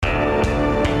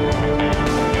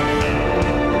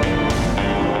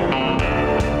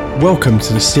Welcome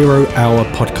to the 0 Hour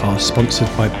podcast sponsored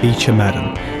by Beecher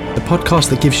Madden, the podcast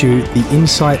that gives you the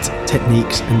insight,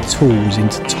 techniques and tools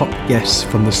into top guests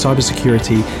from the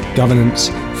cybersecurity, governance,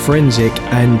 forensic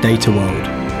and data world.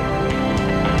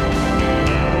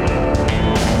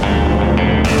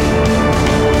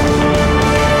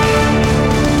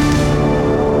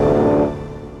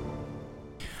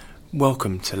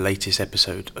 Welcome to the latest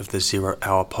episode of the 0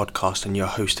 Hour podcast, and your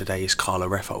host today is Carla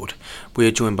Reffold. We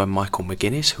are joined by Michael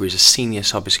McGuinness, who is a senior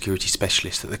cybersecurity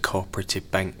specialist at the Co-operative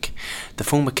Bank. The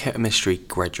former chemistry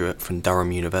graduate from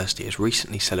Durham University has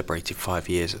recently celebrated 5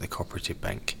 years at the Co-operative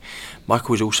Bank.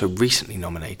 Michael was also recently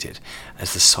nominated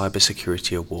as the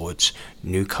Cybersecurity Awards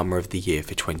Newcomer of the Year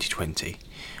for 2020.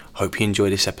 Hope you enjoy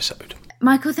this episode.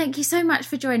 Michael, thank you so much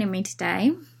for joining me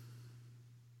today.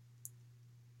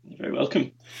 You're very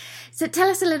welcome. So tell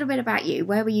us a little bit about you.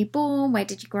 Where were you born? Where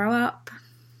did you grow up?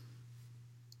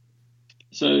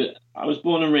 So I was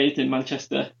born and raised in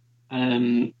Manchester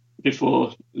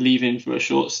before leaving for a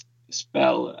short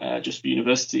spell just for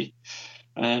university,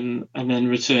 and then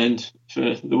returned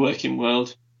for the working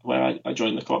world where I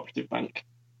joined the Co-operative Bank.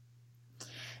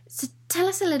 So tell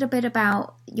us a little bit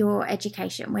about your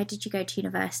education. Where did you go to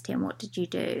university and what did you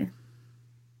do?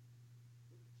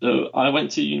 So I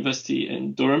went to university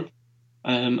in Durham.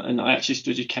 And I actually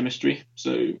studied chemistry,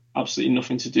 so absolutely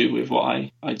nothing to do with what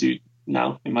I do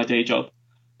now in my day job,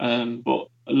 but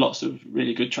lots of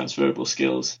really good transferable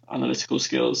skills, analytical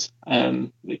skills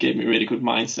that gave me a really good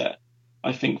mindset,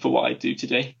 I think, for what I do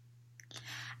today.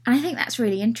 And I think that's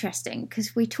really interesting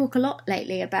because we talk a lot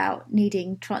lately about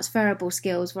needing transferable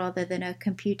skills rather than a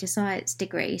computer science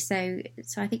degree. So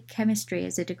I think chemistry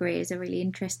as a degree is a really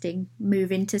interesting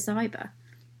move into cyber.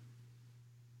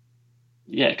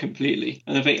 Yeah, completely.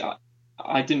 And I think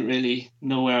I didn't really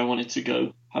know where I wanted to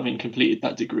go, having completed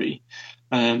that degree.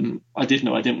 I did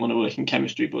know I didn't want to work in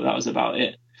chemistry, but that was about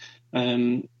it.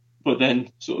 But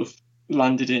then sort of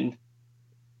landed in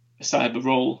a cyber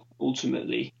role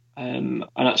ultimately, and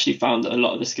actually found that a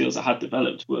lot of the skills I had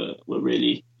developed were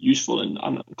really useful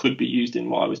and could be used in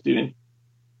what I was doing.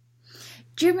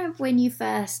 Do you remember when you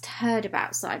first heard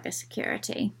about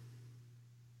cybersecurity?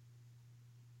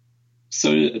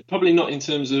 So probably not in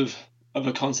terms of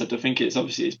a concept. I think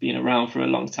it's been around for a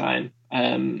long time,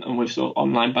 and with sort of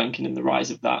online banking and the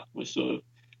rise of that was sort of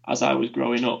as I was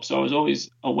growing up. So I was always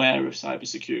aware of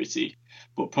cybersecurity,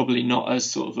 but probably not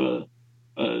as sort of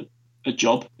a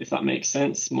job, if that makes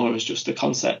sense, more as just a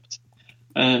concept.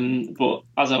 But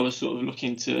as I was sort of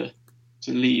looking to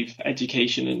leave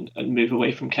education and move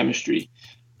away from chemistry,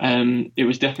 it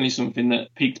was definitely something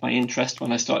that piqued my interest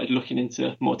when I started looking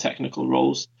into more technical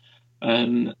roles.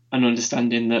 And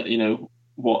understanding that,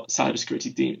 what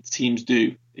cybersecurity teams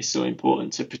do is so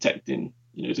important to protecting,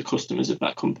 the customers of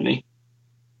that company.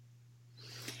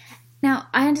 Now,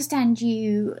 I understand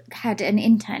you had an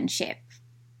internship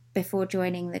before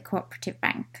joining the Co-operative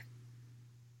Bank.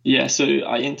 Yeah, so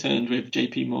I interned with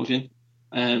JP Morgan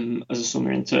as a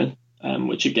summer intern,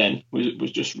 which again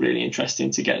was just really interesting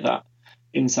to get that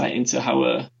insight into how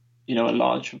a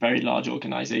very large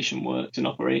organization works and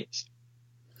operates.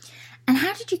 And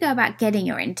how did you go about getting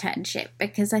your internship?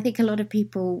 Because I think a lot of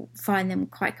people find them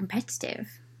quite competitive.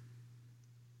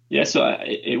 Yeah, so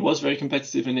it was very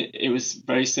competitive, and it was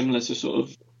very similar to sort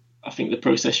of, I think, the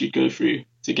process you'd go through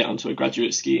to get onto a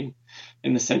graduate scheme,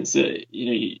 in the sense that,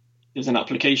 there's an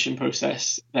application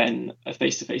process, then a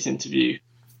face-to-face interview,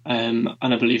 and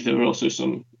I believe there were also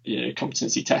some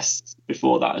competency tests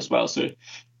before that as well. So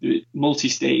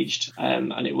multi-staged,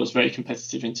 and it was very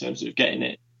competitive in terms of getting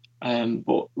it.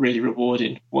 But really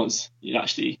rewarding once you'd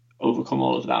actually overcome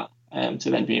all of that, to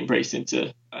then be embraced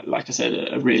into, like I said,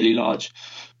 a really large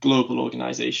global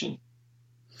organisation.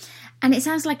 And it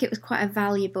sounds like it was quite a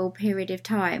valuable period of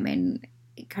time in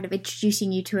kind of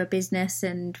introducing you to a business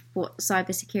and what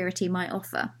cybersecurity might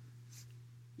offer.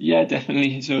 Yeah,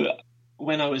 definitely. So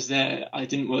when I was there, I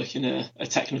didn't work in a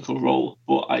technical role,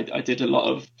 but I did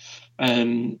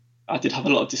I did have a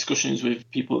lot of discussions with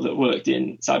people that worked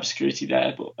in cybersecurity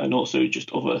there, and also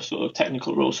just other sort of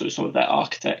technical roles, so some of their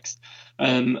architects.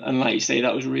 And like you say,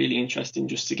 that was really interesting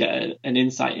just to get an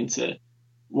insight into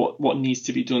what needs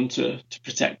to be done to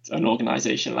protect an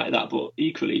organisation like that, but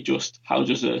equally just how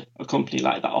does a company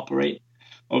like that operate.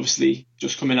 Obviously,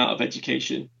 just coming out of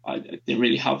education, I didn't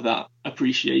really have that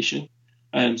appreciation.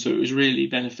 So it was really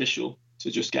beneficial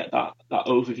to just get that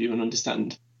overview and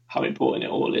understand how important it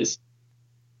all is.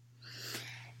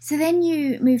 So then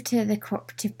you moved to the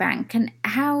Co-operative Bank, and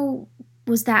how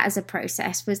was that as a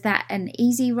process? Was that an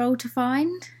easy role to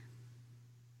find?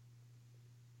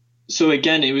 So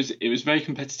again, it was very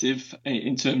competitive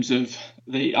in terms of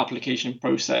the application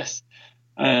process,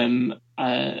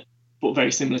 but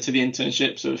very similar to the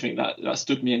internship. So I think that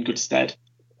stood me in good stead,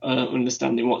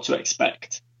 understanding what to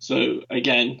expect. So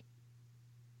again,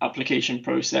 application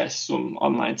process, some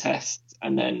online tests,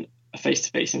 and then a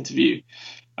face-to-face interview,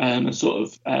 and sort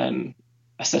of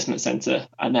assessment centre,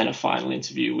 and then a final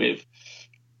interview with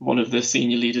one of the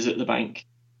senior leaders at the bank.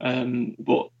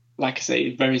 But like I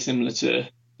say, very similar to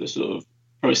the sort of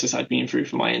process I'd been through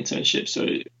for my internship. So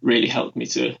it really helped me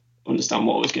to understand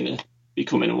what was going to be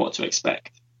coming and what to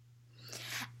expect.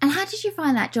 And how did you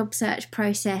find that job search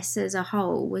process as a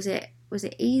whole? Was it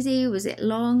easy? Was it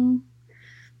long?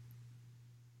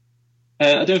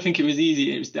 I don't think it was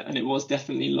easy. It was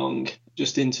definitely long,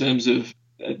 just in terms of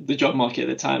the job market at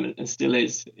the time, and still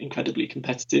is incredibly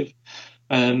competitive.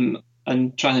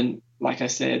 And trying, like I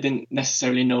say, I didn't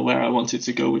necessarily know where I wanted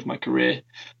to go with my career,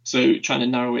 so trying to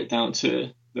narrow it down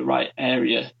to the right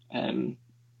area meant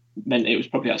it was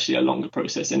probably actually a longer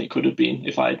process than it could have been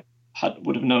if I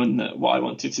would have known that what I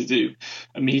wanted to do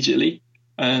immediately.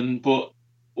 But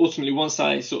ultimately, once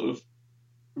I sort of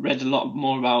read a lot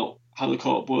more about how the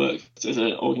Co-op worked as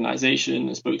an organisation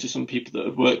and spoke to some people that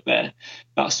had worked there,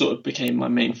 that sort of became my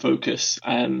main focus.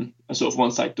 And sort of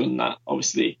once I'd done that,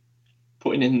 obviously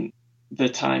putting in the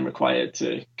time required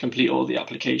to complete all the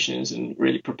applications and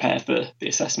really prepare for the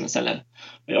assessment centre,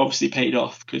 it obviously paid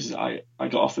off because I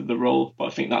got offered the role. But I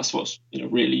think that's what's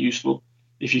really useful.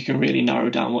 If you can really narrow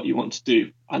down what you want to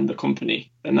do and the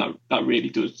company, then that really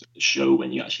does show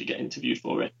when you actually get interviewed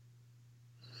for it.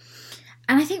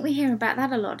 And I think we hear about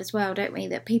that a lot as well, don't we?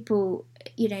 That people,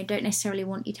 don't necessarily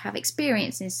want you to have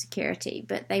experience in security,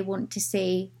 but they want to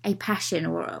see a passion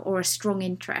or a strong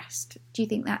interest. Do you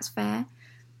think that's fair?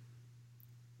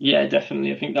 Yeah,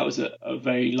 definitely. I think that was a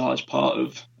very large part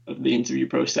of the interview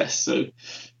process. So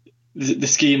the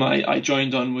scheme I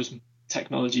joined on was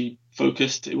technology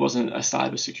focused. It wasn't a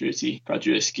cybersecurity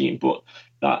graduate scheme, but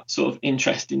that sort of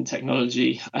interest in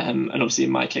technology, and obviously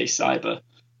in my case, cyber,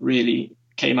 really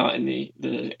came out in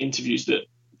the interviews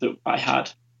that I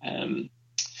had. And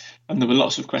there were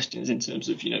lots of questions in terms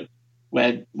of,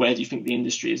 where do you think the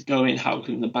industry is going? How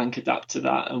can the bank adapt to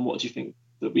that? And what do you think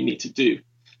that we need to do?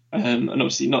 And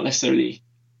obviously not necessarily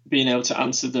being able to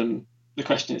answer the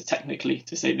questions technically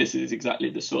to say this is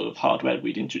exactly the sort of hardware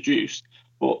we'd introduce,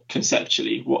 but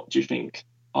conceptually, what do you think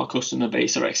our customer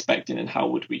base are expecting and how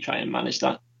would we try and manage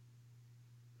that?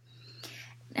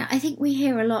 Now, I think we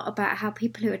hear a lot about how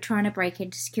people who are trying to break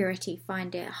into security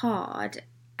find it hard.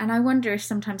 And I wonder if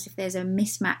sometimes if there's a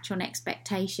mismatch on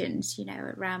expectations,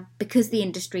 around because the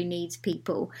industry needs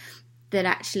people, that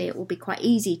actually it will be quite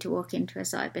easy to walk into a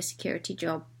cybersecurity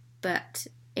job. But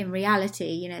in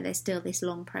reality, there's still this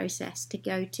long process to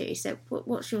go to. So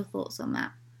what's your thoughts on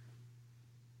that?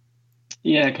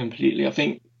 Yeah, completely. I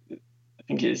think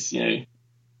it's,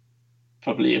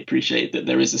 probably appreciate that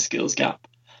there is a skills gap.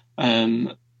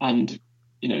 And,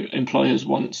 employers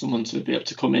want someone to be able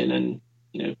to come in and,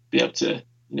 be able to,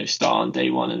 start on day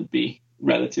one and be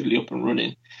relatively up and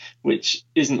running, which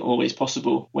isn't always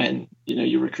possible when,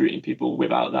 you're recruiting people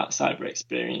without that cyber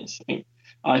experience. I think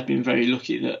I've been very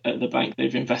lucky that at the bank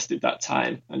they've invested that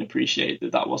time and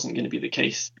appreciate that wasn't going to be the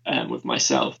case with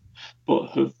myself, but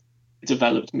have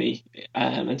developed me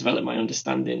and developed my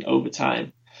understanding over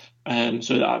time.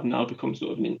 So that I've now become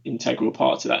sort of an integral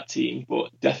part of that team.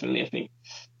 But definitely, I think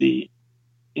the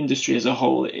industry as a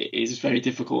whole is very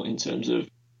difficult in terms of,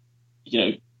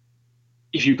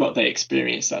 if you've got the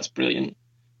experience, that's brilliant.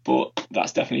 But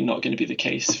that's definitely not going to be the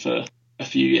case for a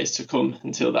few years to come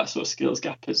until that sort of skills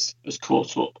gap has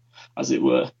caught up, as it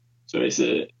were. So it's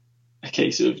a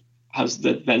case of is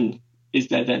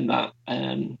there then that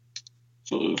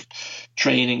sort of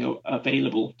training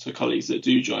available to colleagues that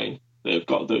do join, that have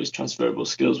got those transferable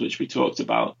skills which we talked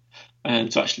about,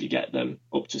 to actually get them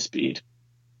up to speed.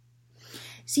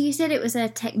 So you said it was a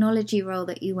technology role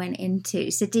that you went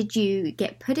into. So did you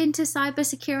get put into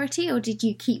cybersecurity, or did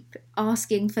you keep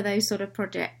asking for those sort of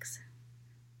projects?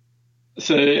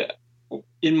 So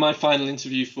in my final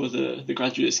interview for the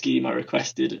graduate scheme, I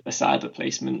requested a cyber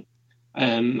placement.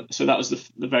 So that was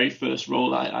the very first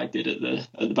role I did at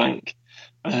the bank.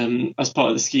 As part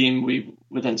of the scheme, we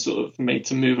were then sort of made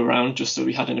to move around just so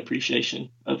we had an appreciation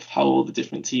of how all the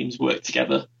different teams work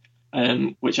together,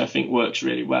 which I think works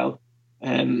really well.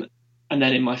 And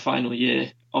then in my final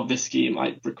year of the scheme,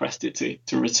 I requested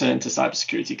to return to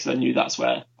cybersecurity because I knew that's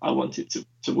where I wanted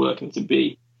to work and to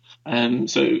be.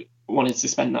 So I wanted to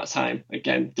spend that time,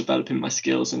 again, developing my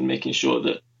skills and making sure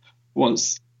that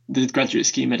once the graduate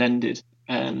scheme had ended,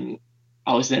 I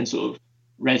was then sort of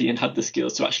ready and had the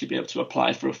skills to actually be able to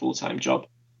apply for a full-time job.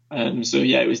 So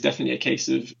yeah, it was definitely a case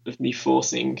of me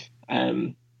forcing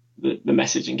the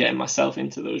message and getting myself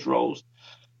into those roles.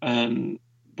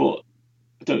 But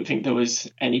I don't think there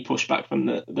was any pushback from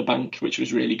the bank, which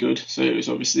was really good. So it was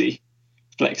obviously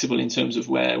flexible in terms of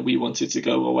where we wanted to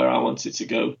go or where I wanted to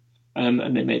go,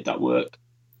 and they made that work.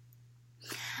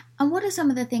 And what are some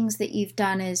of the things that you've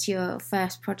done as your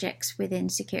first projects within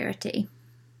security?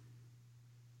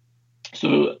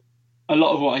 So a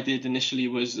lot of what I did initially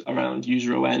was around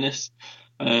user awareness,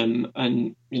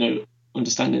 and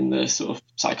understanding the sort of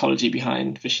psychology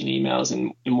behind phishing emails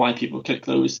and why people click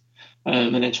those,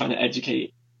 and then trying to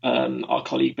educate our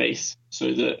colleague base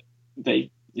so that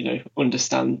they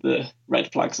understand the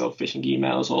red flags of phishing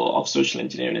emails or of social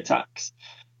engineering attacks.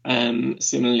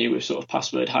 Similarly with sort of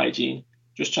password hygiene,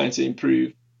 just trying to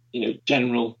improve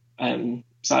general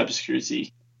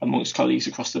cybersecurity amongst colleagues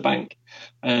across the bank,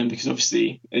 because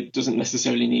obviously it doesn't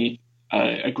necessarily need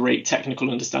a great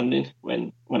technical understanding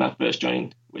when I first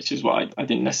joined, which is what I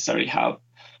didn't necessarily have,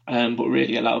 but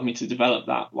really allowed me to develop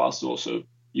that whilst also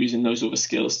using those other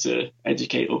skills to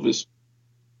educate others.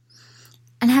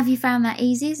 And have you found that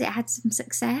easy? Has it had some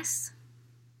success?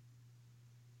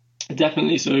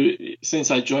 Definitely. So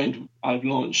since I joined, I've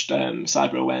launched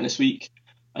Cyber Awareness Week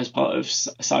as part of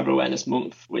Cyber Awareness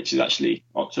Month, which is actually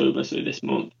October, so this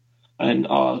month. And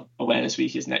our Awareness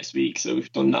Week is next week. So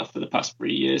we've done that for the past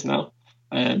 3 years now.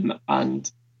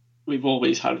 And we've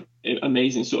always had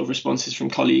amazing sort of responses from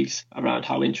colleagues around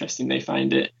how interesting they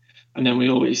find it. And then we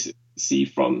always see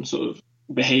from sort of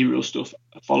behavioural stuff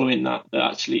following that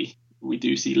actually we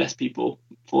do see less people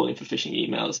falling for phishing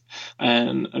emails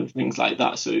and things like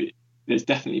that. So there's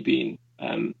definitely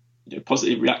been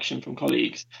positive reaction from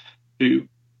colleagues who,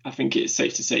 I think it's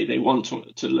safe to say, they want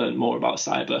to learn more about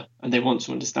cyber and they want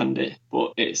to understand it,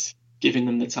 but it's giving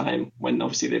them the time when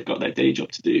obviously they've got their day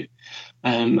job to do,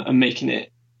 and making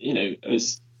it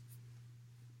as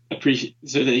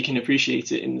so that they can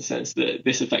appreciate it in the sense that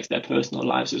this affects their personal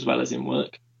lives as well as in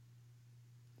work.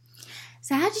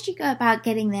 So how did you go about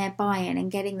getting their buy-in and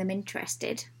getting them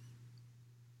interested?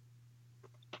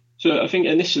 So I think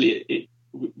initially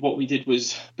what we did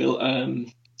was build a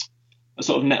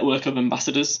sort of network of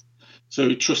ambassadors,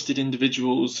 so trusted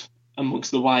individuals amongst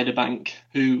the wider bank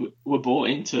who were bought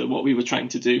into what we were trying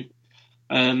to do.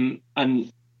 And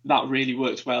that really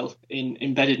worked well in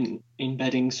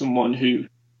embedding someone who,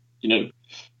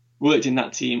 worked in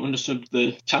that team, understood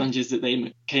the challenges that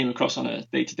they came across on a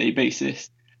day-to-day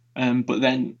basis, but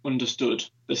then understood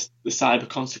the cyber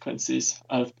consequences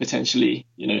of potentially,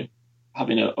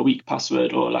 having a weak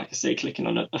password or, like I say, clicking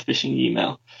on a phishing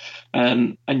email,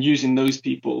 and using those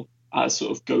people as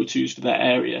sort of go-tos for their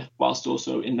area, whilst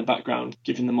also in the background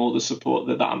giving them all the support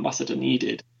that ambassador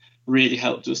needed, really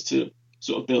helped us to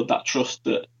sort of build that trust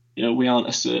that, we aren't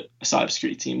a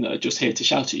cybersecurity team that are just here to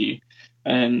shout at you.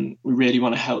 We really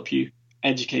want to help you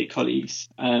educate colleagues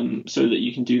so that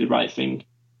you can do the right thing.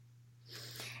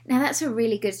 Now, that's a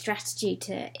really good strategy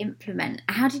to implement.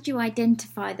 How did you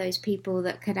identify those people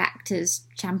that could act as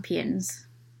champions?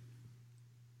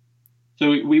 So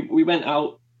we went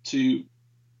out to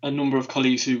a number of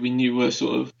colleagues who we knew were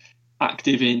sort of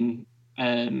active in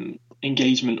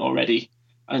engagement already,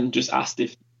 and just asked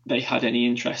if they had any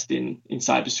interest in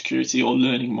cybersecurity or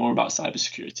learning more about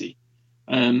cybersecurity.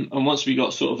 And once we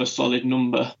got sort of a solid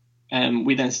number,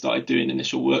 we then started doing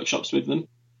initial workshops with them.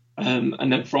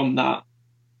 And then from that,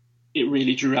 it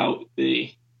really drew out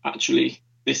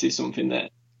this is something that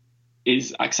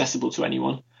is accessible to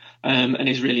anyone, and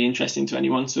is really interesting to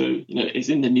anyone. So, it's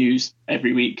in the news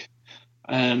every week.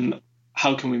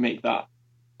 How can we make that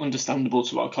understandable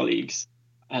to our colleagues,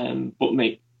 but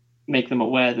make them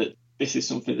aware that this is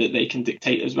something that they can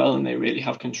dictate as well and they really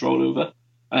have control over.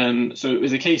 So it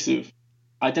was a case of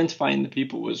identifying the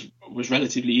people was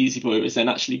relatively easy, but it was then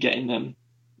actually getting them,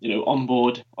 on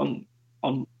board on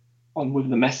with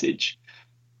the message,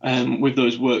 with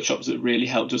those workshops that really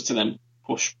helped us to then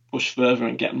push further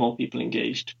and get more people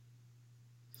engaged.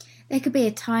 There could be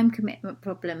a time commitment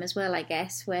problem as well, I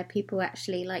guess, where people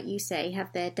actually, like you say,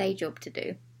 have their day job to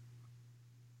do.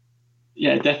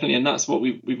 Yeah, definitely, and that's what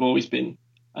we've always been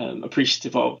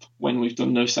appreciative of when we've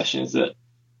done those sessions, that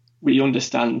we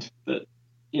understand that,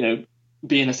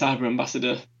 being a cyber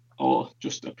ambassador or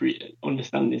just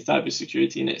understanding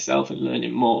cybersecurity in itself and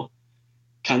learning more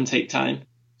can take time.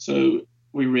 So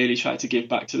we really try to give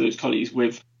back to those colleagues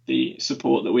with the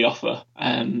support that we offer,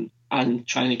 and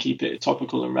trying to keep it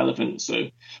topical and relevant. So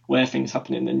where things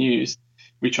happen in the news,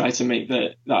 we try to make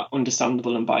that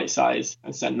understandable and bite-sized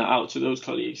and send that out to those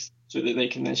colleagues so that they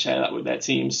can then share that with their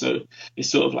teams. So it's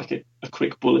sort of like a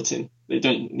quick bulletin. They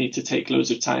don't need to take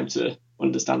loads of time to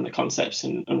understand the concepts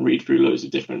and read through loads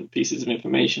of different pieces of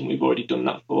information. We've already done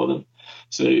that for them.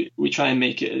 So we try and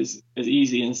make it as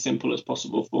easy and simple as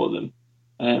possible for them,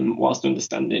 whilst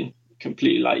understanding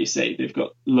completely, like you say, they've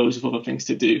got loads of other things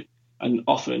to do. And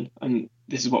often, and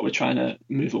this is what we're trying to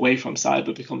move away from,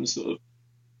 cyber becomes sort of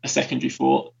a secondary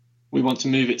thought. We want to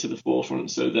move it to the forefront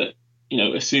so that,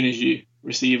 as soon as you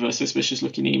receive a suspicious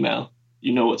looking email,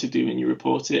 you know what to do and you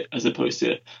report it, as opposed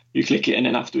to you click it and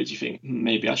then afterwards you think,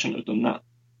 maybe I shouldn't have done that.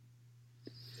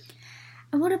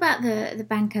 And what about the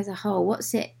bank as a whole?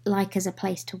 What's it like as a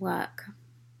place to work?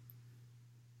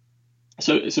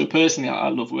 So personally, I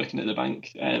love working at the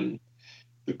bank.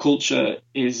 The culture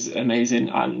is amazing,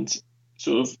 and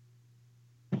sort of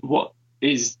what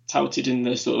is touted in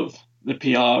the sort of the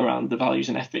PR around the values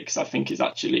and ethics, I think, is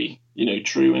actually,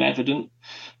 true and evident.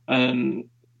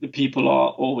 The people are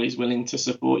always willing to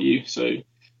support you. So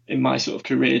in my sort of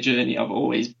career journey, I've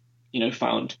always,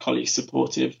 found colleagues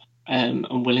supportive and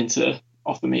willing to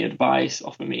offer me advice,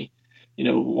 offer me,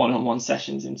 one-on-one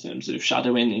sessions in terms of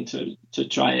shadowing, to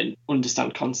try and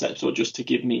understand concepts, or just to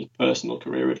give me personal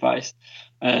career advice.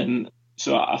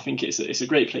 So I think it's a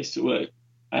great place to work.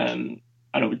 And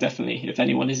I would definitely, if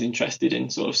anyone is interested in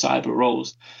sort of cyber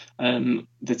roles,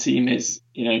 the team is,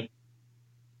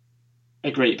 a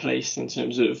great place in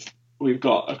terms of we've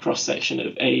got a cross section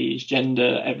of age,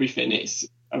 gender, everything. It's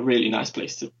a really nice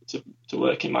place to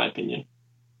work, in my opinion.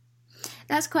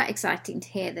 That's quite exciting to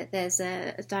hear that there's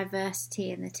a diversity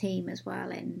in the team as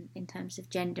well, in terms of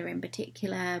gender in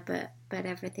particular, but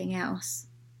everything else.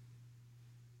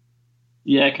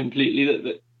 Yeah,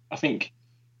 completely. I think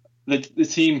the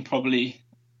team probably,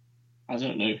 I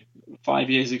don't know, 5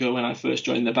 years ago when I first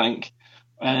joined the bank,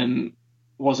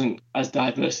 wasn't as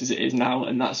diverse as it is now,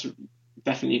 and that's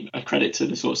definitely a credit to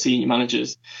the sort of senior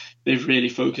managers. They've really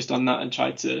focused on that and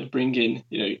tried to bring in,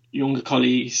 younger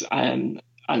colleagues and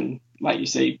like you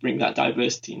say, bring that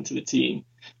diversity into the team,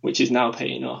 which is now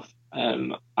paying off.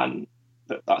 And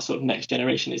that sort of next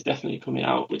generation is definitely coming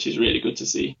out, which is really good to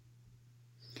see.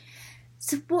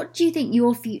 So what do you think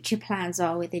your future plans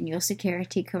are within your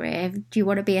security career? Do you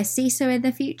want to be a CISO in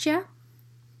the future?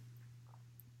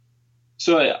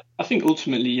 So I think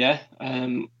ultimately, yeah.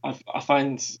 I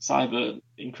find cyber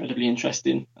incredibly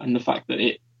interesting, and the fact that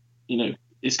it,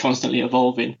 is constantly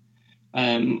evolving.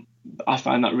 I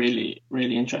find that really,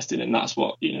 really interesting, and that's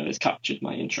what, has captured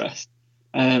my interest.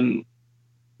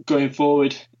 Going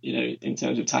forward, in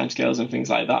terms of timescales and things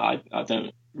like that, I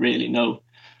don't really know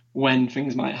when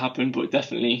things might happen, but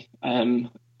definitely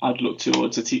I'd look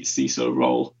towards a CISO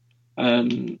role.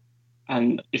 And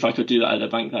if I could do that at a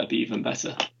bank, that'd be even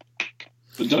better.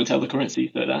 But don't tell the current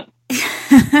CISO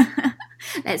that.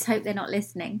 Let's hope they're not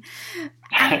listening.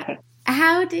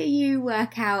 How do you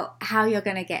work out how you're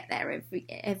going to get there?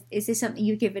 Is this something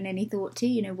you've given any thought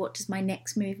to? What does my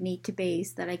next move need to be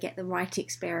so that I get the right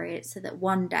experience, so that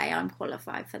one day I'm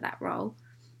qualified for that role?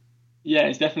 Yeah,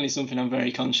 it's definitely something I'm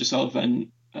very conscious of,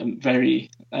 and I'm very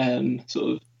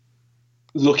sort of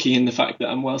lucky in the fact that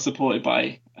I'm well supported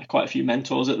by quite a few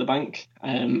mentors at the bank,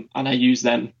 and I use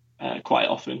them quite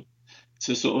often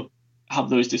to sort of have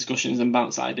those discussions and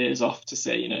bounce ideas off, to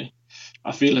say,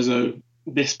 I feel as though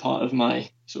this part of my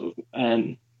sort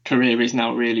of career is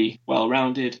now really well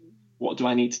rounded. What do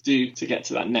I need to do to get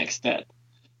to that next step?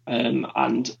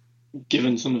 And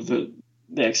given some of the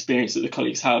experience that the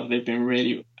colleagues have, they've been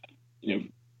really,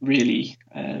 really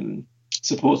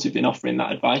supportive in offering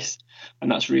that advice, and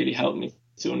that's really helped me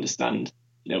to understand,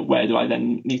 where do I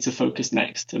then need to focus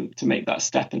next to make that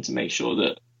step, and to make sure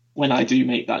that when I do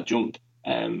make that jump,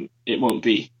 it won't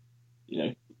be,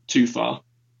 too far.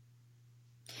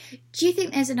 Do you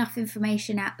think there's enough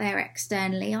information out there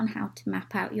externally on how to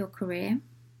map out your career?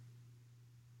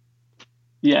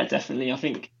 Yeah, definitely. I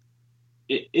think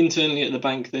internally at the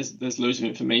bank, there's loads of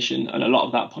information, and a lot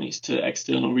of that points to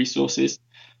external resources.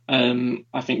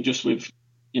 I think just with,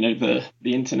 the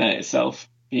internet itself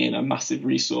being a massive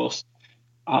resource,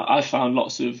 I found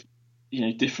lots of,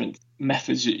 different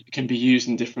methods that can be used,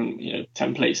 and different,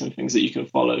 templates and things that you can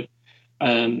follow.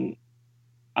 And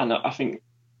I think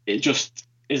it just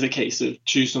is a case of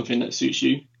choose something that suits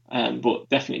you. But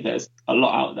definitely there's a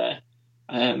lot out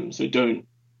there. So don't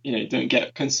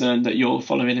get concerned that you're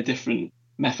following a different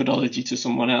methodology to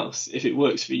someone else. If it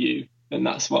works for you, then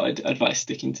that's what I'd advise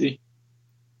sticking to.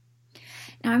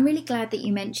 Now, I'm really glad that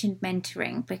you mentioned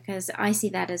mentoring, because I see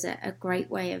that as a great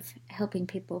way of helping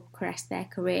people progress their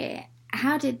career.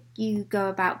 How did you go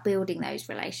about building those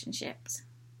relationships?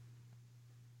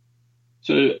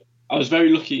 So I was very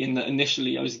lucky in that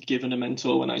initially I was given a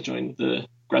mentor when I joined the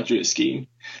graduate scheme,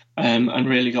 and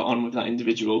really got on with that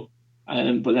individual.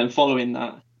 But then following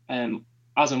that,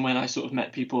 as and when I sort of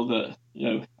met people that, you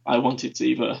know, I wanted to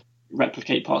either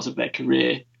replicate parts of their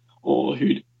career or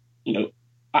who'd, you know,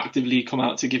 actively come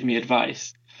out to give me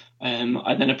advice,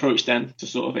 I then approached them to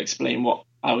sort of explain what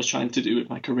I was trying to do with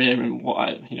my career and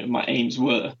what my aims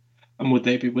were, and would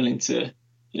they be willing to,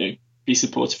 you know, be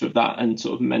supportive of that and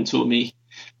sort of mentor me,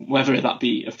 whether that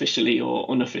be officially or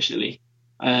unofficially.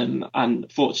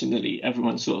 And fortunately,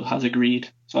 everyone sort of has agreed.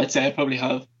 So I'd say I probably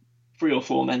have 3 or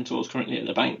 4 mentors currently at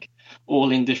the bank,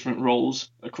 all in different roles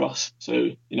across. So,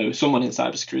 you know, someone in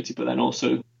cybersecurity, but then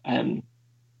also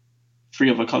 3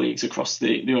 other colleagues across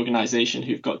the organisation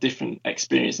who've got different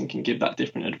experience and can give that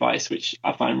different advice, which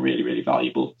I find really, really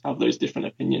valuable to have those different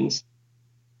opinions.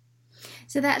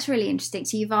 So that's really interesting.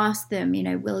 So you've asked them, you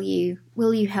know, will you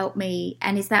help me?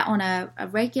 And is that on a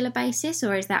regular basis,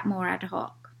 or is that more ad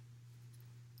hoc?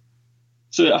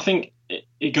 So I think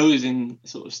it goes in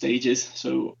sort of stages.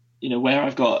 So, you know, where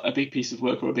I've got a big piece of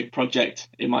work or a big project,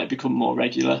 it might become more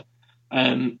regular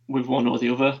with one or the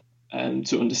other,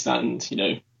 to understand, you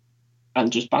know,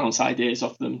 and just bounce ideas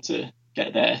off them to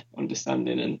get their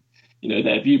understanding and, you know,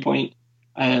 their viewpoint.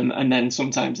 And then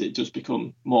sometimes it does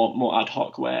become more ad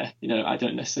hoc, where, you know, I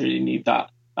don't necessarily need that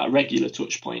regular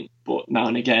touch point, but now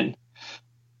and again,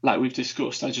 like we've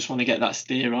discussed, I just want to get that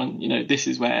steer on, you know, this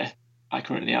is where I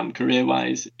currently am career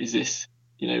wise. Is this,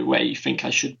 you know, where you think I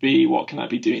should be? What can I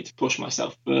be doing to push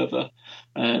myself further?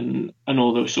 And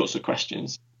all those sorts of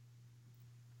questions.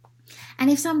 And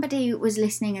if somebody was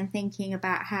listening and thinking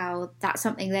about how that's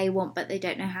something they want, but they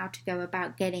don't know how to go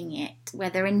about getting it,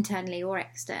 whether internally or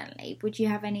externally, would you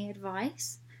have any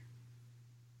advice?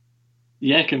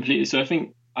 Yeah, completely. So I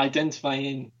think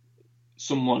identifying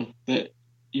someone that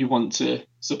you want to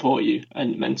support you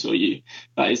and mentor you,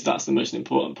 that's the most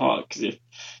important part. Because if,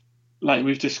 like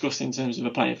we've discussed in terms of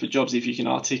applying for jobs, if you can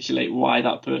articulate why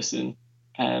that person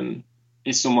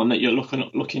is someone that you're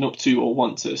looking up to or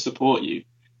want to support you,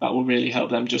 that will really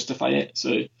help them justify it.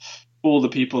 So all the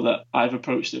people that I've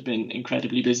approached have been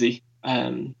incredibly busy.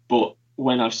 But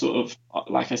when I've sort of,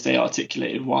 like I say,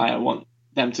 articulated why I want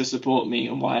them to support me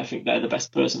and why I think they're the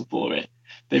best person for it,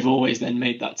 they've always then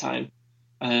made that time.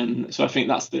 So I think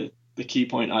that's the key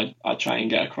point I try and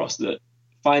get across, that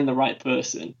find the right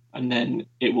person and then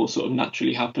it will sort of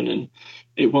naturally happen, and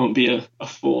it won't be a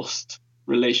forced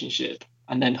relationship.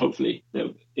 And then hopefully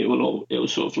it will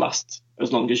sort of last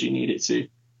as long as you need it to.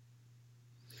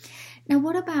 Now,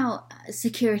 what about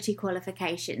security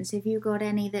qualifications? Have you got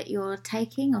any that you're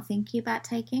taking or thinking about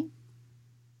taking?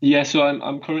 Yeah, so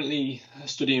I'm currently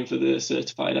studying for the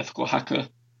Certified Ethical Hacker,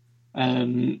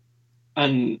 and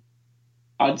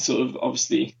I'd sort of,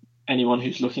 obviously, anyone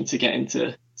who's looking to get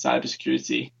into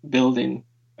cybersecurity, building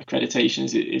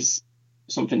accreditations is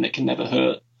something that can never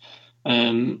hurt.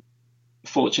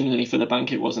 Fortunately for the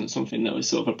bank, it wasn't something that was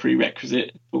sort of a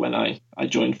prerequisite for when I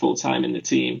joined full time in the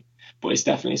team. But it's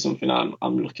definitely something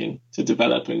I'm looking to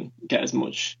develop and get as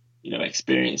much, you know,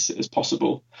 experience as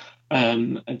possible,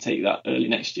 and take that early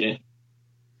next year.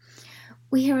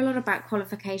 We hear a lot about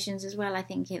qualifications as well, I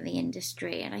think, in the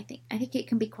industry, and I think it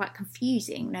can be quite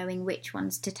confusing knowing which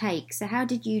ones to take. So how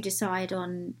did you decide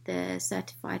on the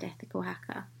Certified Ethical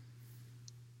Hacker?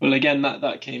 Well, again,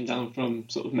 that came down from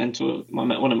sort of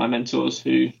one of my mentors,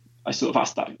 who I sort of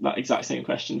asked that exact same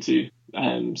question to.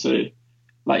 So,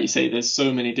 like you say, there's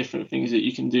so many different things that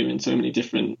you can do and so many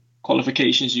different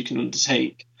qualifications you can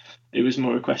undertake. It was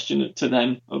more a question to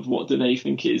them of what do they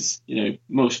think is, you know,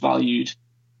 most valued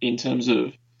in terms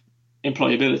of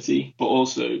employability, but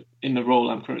also in the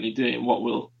role I'm currently doing, what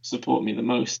will support me the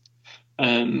most.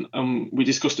 And we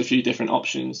discussed a few different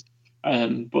options,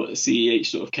 but CEH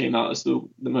sort of came out as the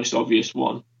most obvious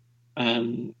one.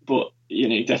 But, you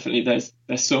know, definitely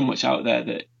there's so much out there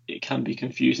that it can be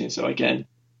confusing. So again,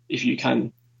 if you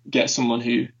can get someone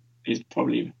who is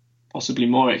possibly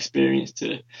more experienced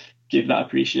to give that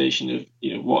appreciation of,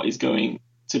 you know, what is going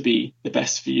to be the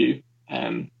best for you,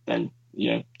 then, you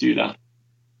know, do that.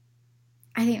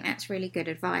 I think that's really good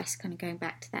advice, kind of going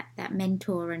back to that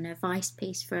mentor and advice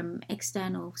piece from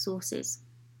external sources.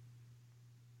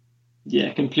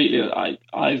 Yeah, completely.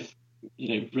 I've,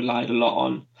 you know, relied a lot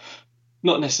on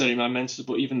not necessarily my mentors,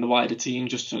 but even the wider team,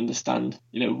 just to understand,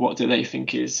 you know, what do they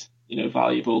think is, you know,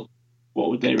 valuable, what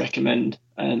would they recommend,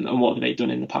 and what have they done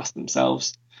in the past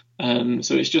themselves.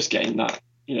 So it's just getting that,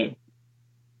 you know,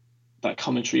 that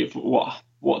commentary of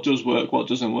what does work, what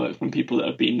doesn't work from people that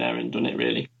have been there and done it,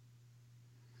 really.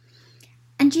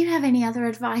 And do you have any other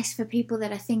advice for people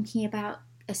that are thinking about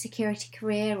a security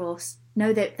career or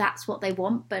know that that's what they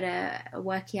want, but are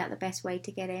working out the best way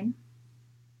to get in?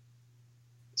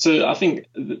 So I think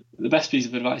the best piece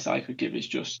of advice I could give is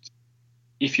just,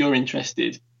 if you're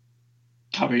interested,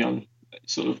 carry on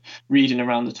sort of reading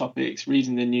around the topics,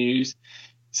 reading the news.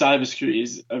 Cybersecurity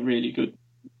is a really good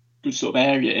sort of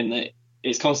area in that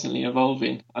it's constantly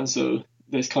evolving, and so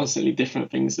there's constantly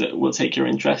different things that will take your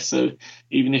interest. So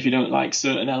even if you don't like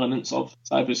certain elements of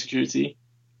cybersecurity,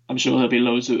 I'm sure there'll be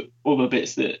loads of other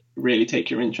bits that really take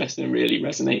your interest and really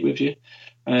resonate with you.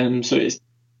 So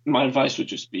my advice would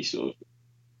just be sort of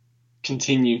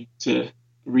continue to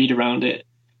read around it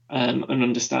and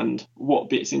understand what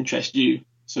bits interest you,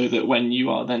 so that when you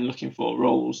are then looking for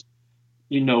roles,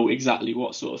 you know exactly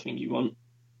what sort of thing you want.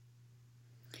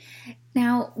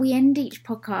 Now, we end each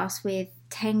podcast with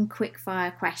 10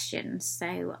 quick-fire questions.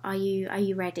 So are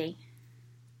you ready?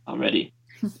 I'm ready.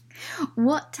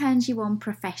 What turns you on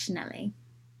professionally?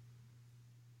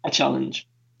 A challenge.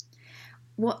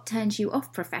 What turns you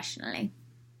off professionally?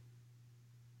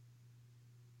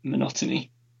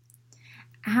 Monotony.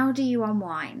 How do you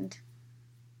unwind?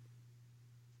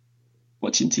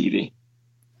 Watching TV.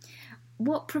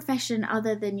 What profession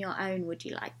other than your own would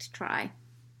you like to try?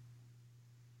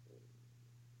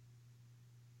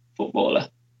 Footballer.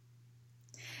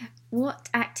 What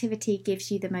activity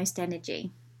gives you the most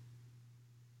energy?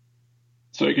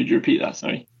 Sorry, could you repeat that?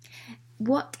 Sorry.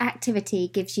 What activity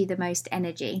gives you the most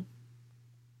energy?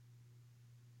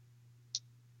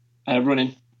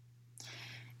 Running.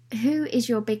 Who is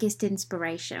your biggest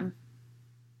inspiration?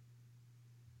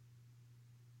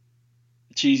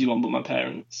 A cheesy one, but my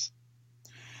parents.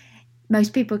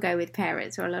 Most people go with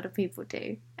parents, or a lot of people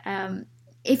do.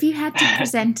 If you had to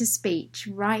present a speech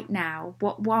right now,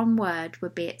 what one word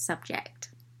would be its subject?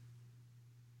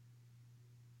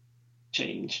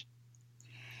 Change.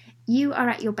 You are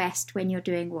at your best when you're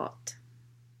doing what?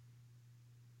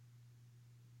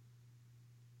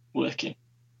 Working.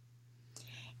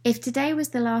 If today was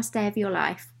the last day of your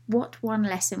life, what one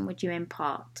lesson would you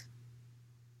impart?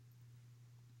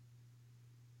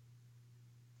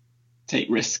 Take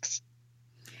risks.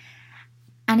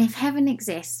 And if heaven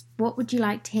exists, what would you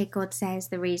like to hear God say is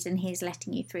the reason he is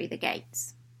letting you through the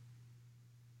gates?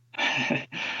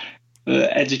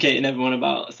 Educating everyone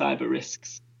about cyber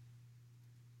risks.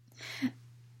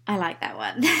 I like that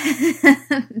one.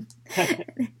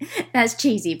 That's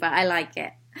cheesy, but I like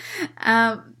it.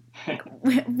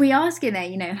 We ask in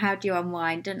there, how do you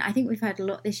unwind? And I think we've heard a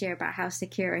lot this year about how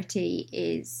security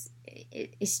is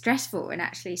stressful, and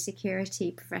actually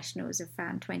security professionals have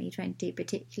found 2020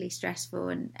 particularly stressful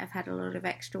and have had a lot of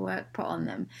extra work put on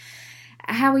them.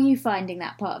 How are you finding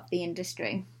that part of the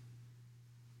industry?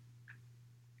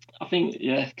 I think,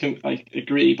 I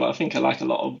agree, but I think I like a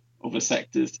lot of other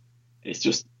sectors.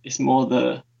 It's more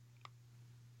the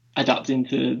adapting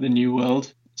to the new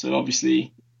world. So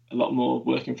obviously a lot more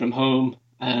working from home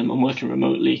and working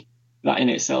remotely. That in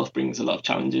itself brings a lot of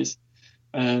challenges.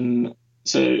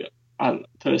 So I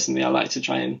like to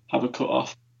try and have a cut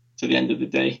off to the end of the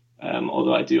day,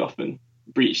 although I do often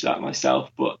breach that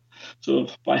myself. But sort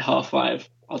of by 5:30,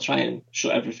 I'll try and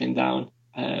shut everything down,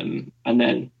 and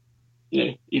then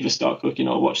either start cooking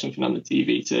or watch something on the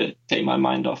TV to take my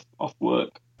mind off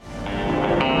work.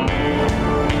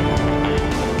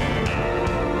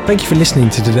 Thank you for listening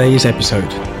to today's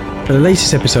episode. For the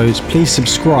latest episodes, please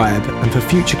subscribe, and for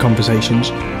future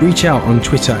conversations, reach out on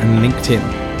Twitter and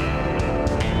LinkedIn.